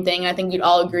with the same thing. And I think you'd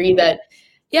all agree that,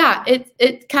 yeah,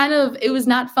 it was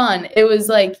not fun. It was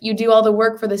like you do all the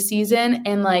work for the season,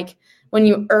 and like when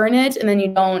you earn it and then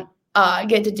you don't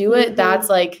get to do it, that's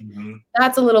like,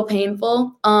 that's a little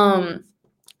painful.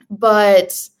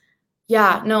 But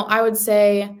yeah, no, I would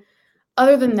say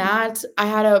other than that,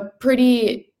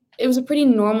 it was a pretty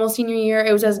normal senior year.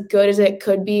 It was as good as it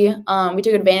could be. We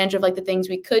took advantage of like the things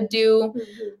we could do.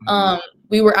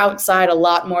 We were outside a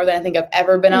lot more than I think I've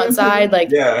ever been outside.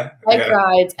 Like bike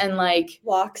rides and like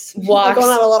walks. Going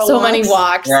on a lot of walks. Many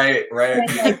walks. Right.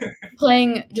 And,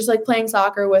 like, playing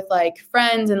soccer with like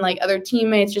friends and like other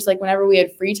teammates, just like whenever we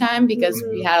had free time, because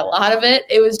we had a lot of it.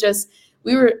 It was just,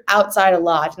 we were outside a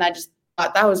lot, and I just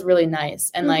thought that was really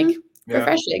nice and like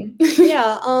refreshing.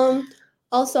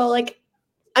 Also, like,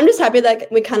 I'm just happy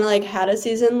that we kind of like had a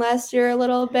season last year a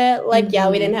little bit. Like, yeah,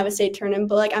 we didn't have a state tournament,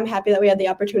 but like I'm happy that we had the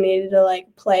opportunity to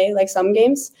like play like some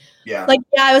games. Yeah. Like,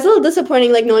 yeah, it was a little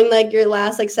disappointing, like knowing like your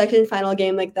last like section final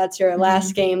game, like that's your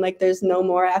last game. Like there's no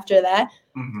more after that.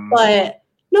 But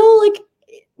no, like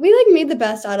we like made the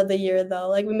best out of the year though.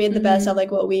 Like we made the best out of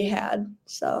like what we had.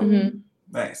 So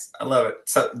nice. I love it.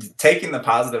 So taking the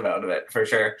positive out of it for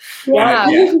sure. Yeah. I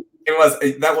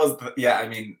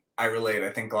mean, I relate. I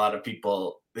think a lot of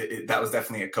people, that was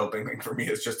definitely a coping thing for me,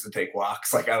 is just to take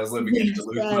walks. Like I was living in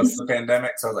Duluth most of the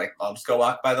pandemic, so I was like, I'll just go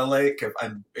walk by the lake if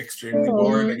I'm extremely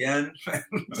bored again.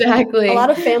 Exactly. A lot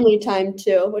of family time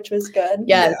too, which was good.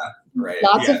 Yes. Yeah, right.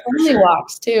 Lots of family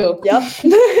walks too. Yep.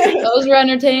 Those were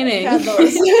entertaining.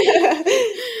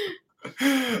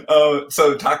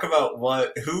 So talk about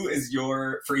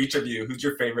for each of you, who's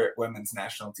your favorite women's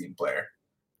national team player?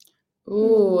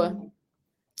 Ooh.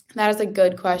 That is a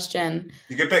good question.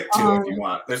 You can pick two if you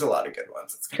want. There's a lot of good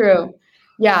ones. It's true.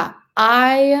 Yeah.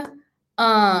 I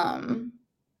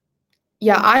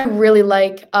really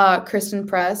like Kristen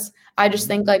Press. I just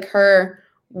think like her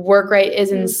work rate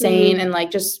is insane, and like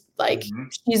just like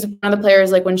she's one of the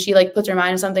players, like when she like puts her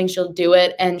mind to something, she'll do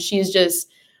it, and she's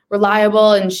just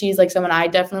reliable, and she's like someone I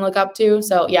definitely look up to.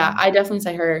 So yeah, I definitely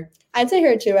say her. I'd say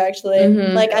her too, actually.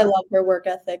 Like I love her work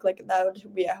ethic. Like that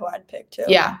would be who I'd pick too.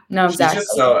 Yeah, no, exactly.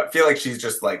 I feel like she's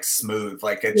just like smooth.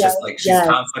 Like it's just like she's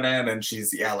confident, and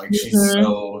she's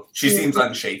she seems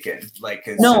unshaken. Like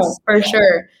for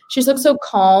sure. She looks so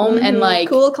calm and like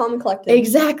cool, calm, and collected.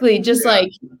 Exactly, just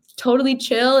like totally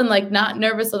chill and like not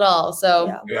nervous at all.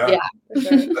 So yeah.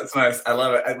 That's nice. I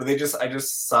love it. I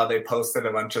just saw they posted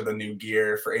a bunch of the new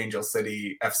gear for Angel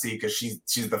City FC, because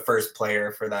she's the first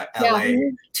player for that LA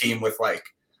team with like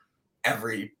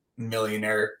every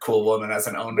millionaire cool woman as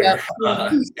an owner. Yep.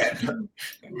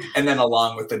 And then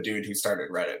along with the dude who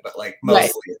started Reddit, but like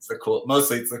mostly it's the cool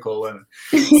women.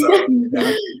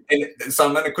 So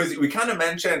I'm gonna quiz you. We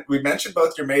mentioned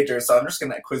both your majors, so I'm just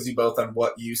gonna quiz you both on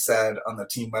what you said on the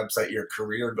team website your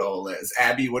career goal is.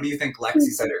 Abby, what do you think Lexi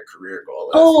said her career goal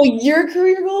is? Oh, your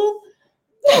career goal?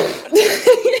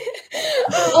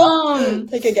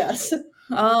 Take a guess.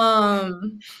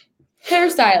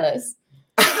 Hairstylist.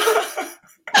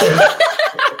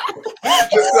 Just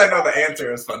because I know the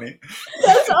answer is funny.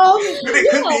 That's But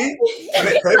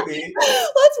it could be.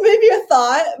 That's maybe a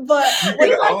thought, but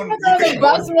The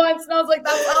bus once, and I was like,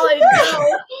 "That's all I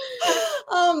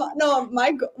know." No,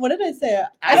 what did I say?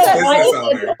 I said I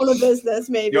own a business,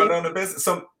 maybe. You want to own a business?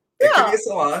 So it could be a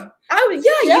salon. You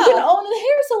can own a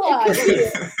hair salon.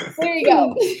 There you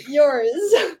go.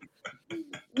 Yours.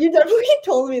 You definitely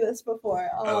told me this before.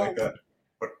 I like that.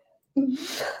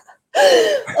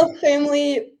 A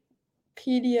family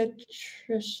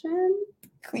pediatrician?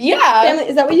 Yeah.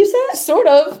 Is that what you said? Sort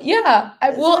of. Yeah.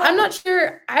 I'm not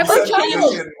sure. I have a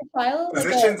child.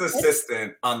 Physician's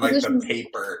assistant on like the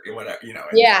paper, whatever,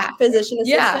 Yeah. Physician assistant?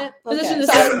 Yeah. Okay. Physician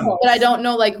assistant, but I don't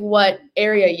know like what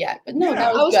area yet. But no,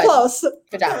 that was good. Close.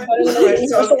 Good job.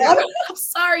 I'm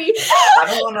sorry. I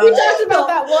don't want to. We talked about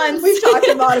that once. We've talked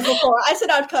about it before. I said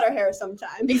I'd cut her hair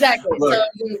sometime. Exactly. Look, so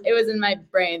it was in my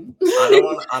brain.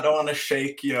 I don't want to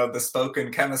shake, the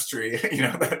spoken chemistry,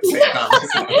 that St.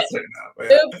 Thomas has right now.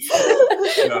 But,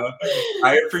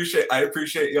 I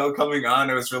appreciate y'all coming on.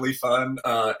 It was really fun,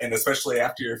 and especially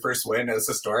after your first win, it was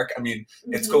historic. I mean,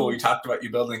 it's cool. We talked about you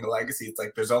building a legacy. It's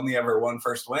like there's only ever one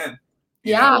first win.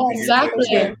 Yeah,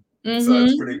 exactly. So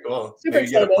it's pretty cool. Super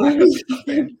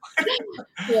excited.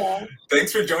 Yeah.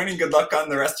 Thanks for joining. Good luck on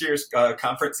the rest of your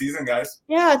conference season, guys.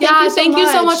 Yeah. Thank you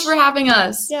so much for having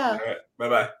us. Yeah. All right.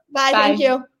 Bye-bye. Bye. Thank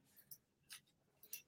you.